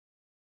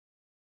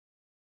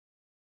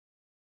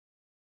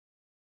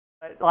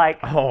Like,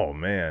 Oh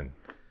man,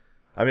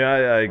 I mean,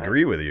 I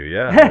agree with you.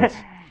 Yeah,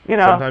 you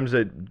know, sometimes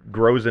it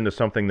grows into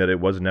something that it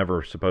was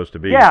never supposed to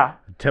be. yeah.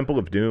 Temple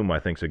of Doom, I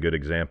think, is a good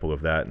example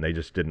of that, and they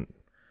just didn't.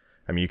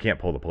 I mean, you can't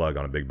pull the plug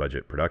on a big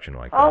budget production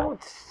like that. Oh,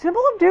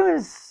 Symbol of Doom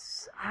is.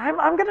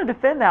 I'm going to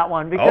defend that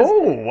one because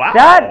Oh,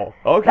 wow.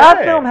 Okay.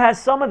 that film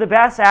has some of the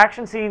best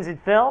action scenes in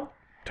film.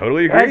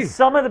 Totally It agree. has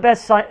some of the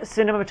best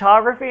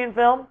cinematography in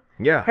film.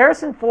 Yeah.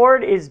 Harrison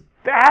Ford is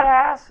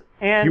badass,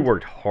 and He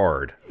worked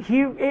hard.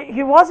 he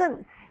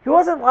wasn't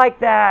like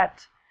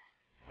that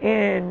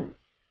in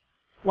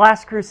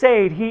Last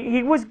Crusade.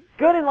 He was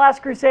good in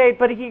Last Crusade,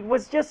 but he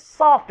was just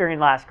softer in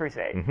Last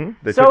Crusade.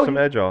 They So took some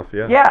edge off,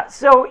 yeah. Yeah,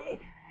 so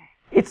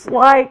it's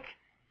like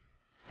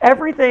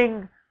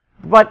everything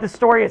but the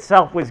story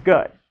itself was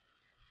good.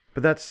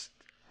 But that's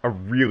a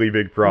really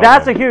big problem.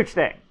 That's a huge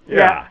thing.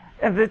 Yeah.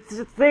 And the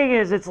thing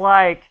is, it's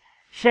like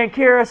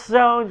Shankira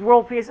Stone's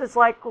World Peace. It's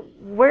like,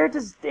 where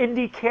does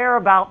Indy care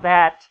about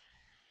that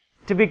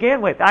to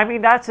begin with? I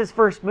mean, that's his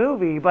first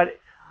movie, but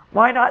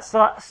why not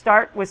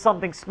start with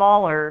something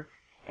smaller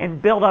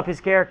and build up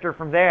his character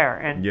from there?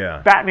 And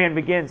Yeah. Batman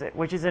Begins it,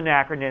 which is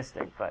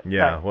anachronistic. But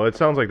Yeah, well, it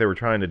sounds like they were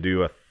trying to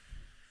do a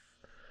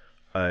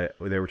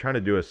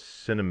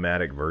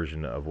cinematic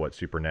version of what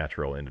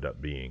Supernatural ended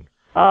up being.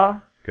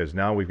 Because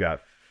now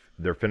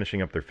they're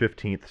finishing up their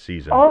 15th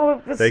season.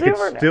 Oh, they could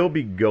still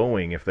be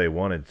going if they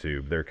wanted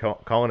to. They're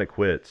calling it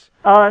quits.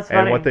 Oh, that's funny.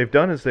 And what they've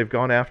done is they've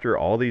gone after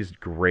all these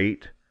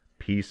great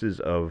pieces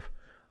of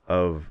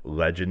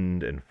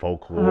legend and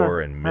folklore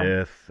and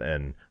myth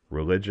and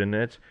religion.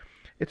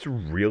 It's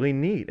really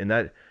neat. And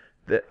that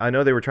I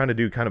know they were trying to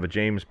do kind of a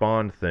James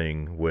Bond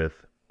thing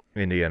with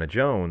Indiana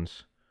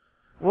Jones.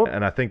 Well,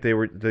 And I think they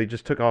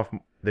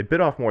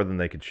bit off more than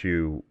they could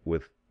chew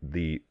with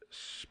the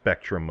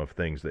spectrum of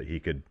things that he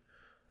could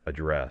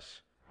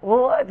address.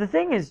 well, the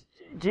thing is,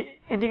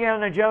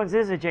 Indiana Jones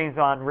is a James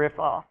Bond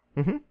riff-off.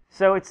 Mm-hmm.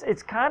 So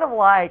it's kind of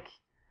like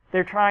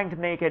they're trying to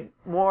make it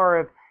more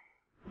of...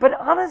 But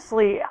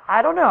honestly,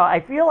 I don't know. I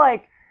feel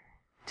like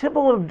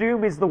Temple of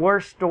Doom is the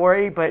worst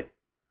story, but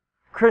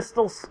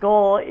Crystal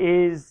Skull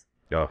is...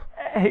 Oh.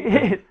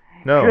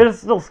 No.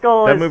 Crystal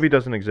Skull That is... movie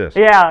doesn't exist.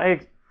 Yeah.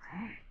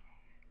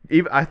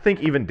 I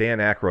think even Dan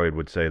Aykroyd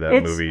would say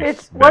that movie's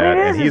it's bad. what it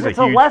is. And he's It's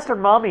a lesser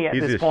mummy at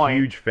this point. He's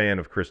a huge fan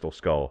of Crystal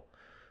Skull,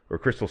 or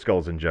Crystal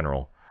Skulls in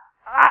general.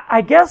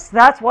 I guess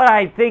that's what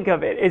I think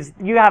of it. Is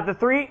you have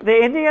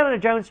the Indiana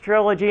Jones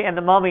trilogy and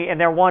the Mummy, and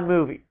they're one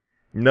movie.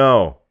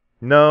 No.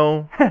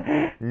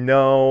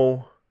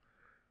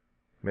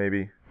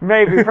 Maybe.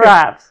 Maybe,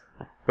 perhaps.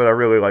 But I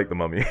really like the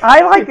Mummy.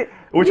 I like it.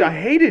 Which I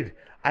hated.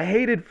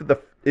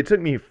 It took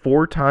me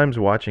 4 times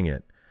watching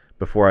it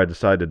before I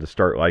decided to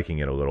start liking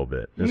it a little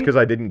bit. It's because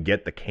I didn't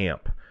get the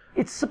camp.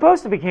 It's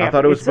supposed to be campy. I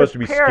thought it was supposed to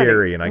be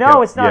scary, and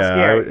it's not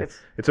scary.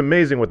 It's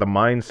amazing what the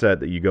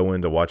mindset that you go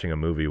into watching a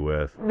movie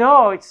with.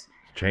 No, it's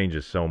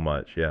changes so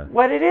much. Yeah.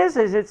 What it is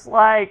it's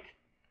like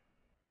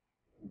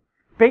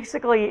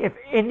basically if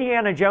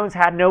Indiana Jones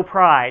had no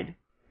pride,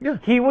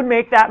 he would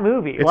make that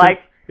movie.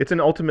 It's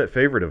an ultimate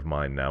favorite of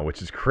mine now,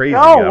 which is crazy.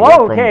 Oh,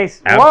 whoa, okay.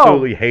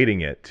 Absolutely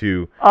hating it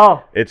to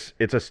it's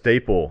a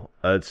staple.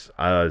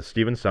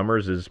 Stephen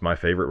Sommers is my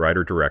favorite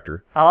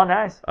writer-director. Oh,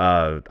 nice.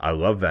 I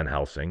love Van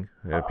Helsing.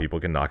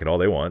 People can knock it all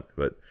they want,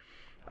 but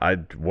I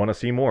want to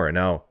see more.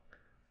 Now,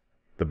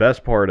 the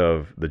best part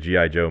of the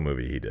G.I. Joe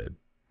movie he did.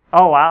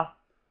 Oh, wow.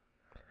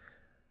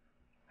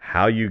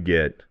 How you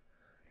get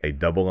a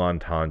double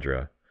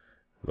entendre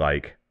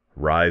like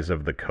Rise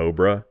of the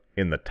Cobra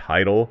in the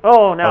title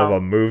of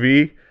a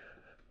movie.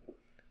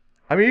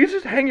 I mean, you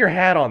just hang your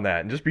hat on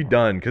that and just be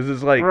done, because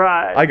it's like,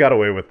 I got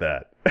away with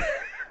that.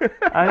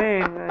 I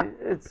mean,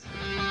 it's...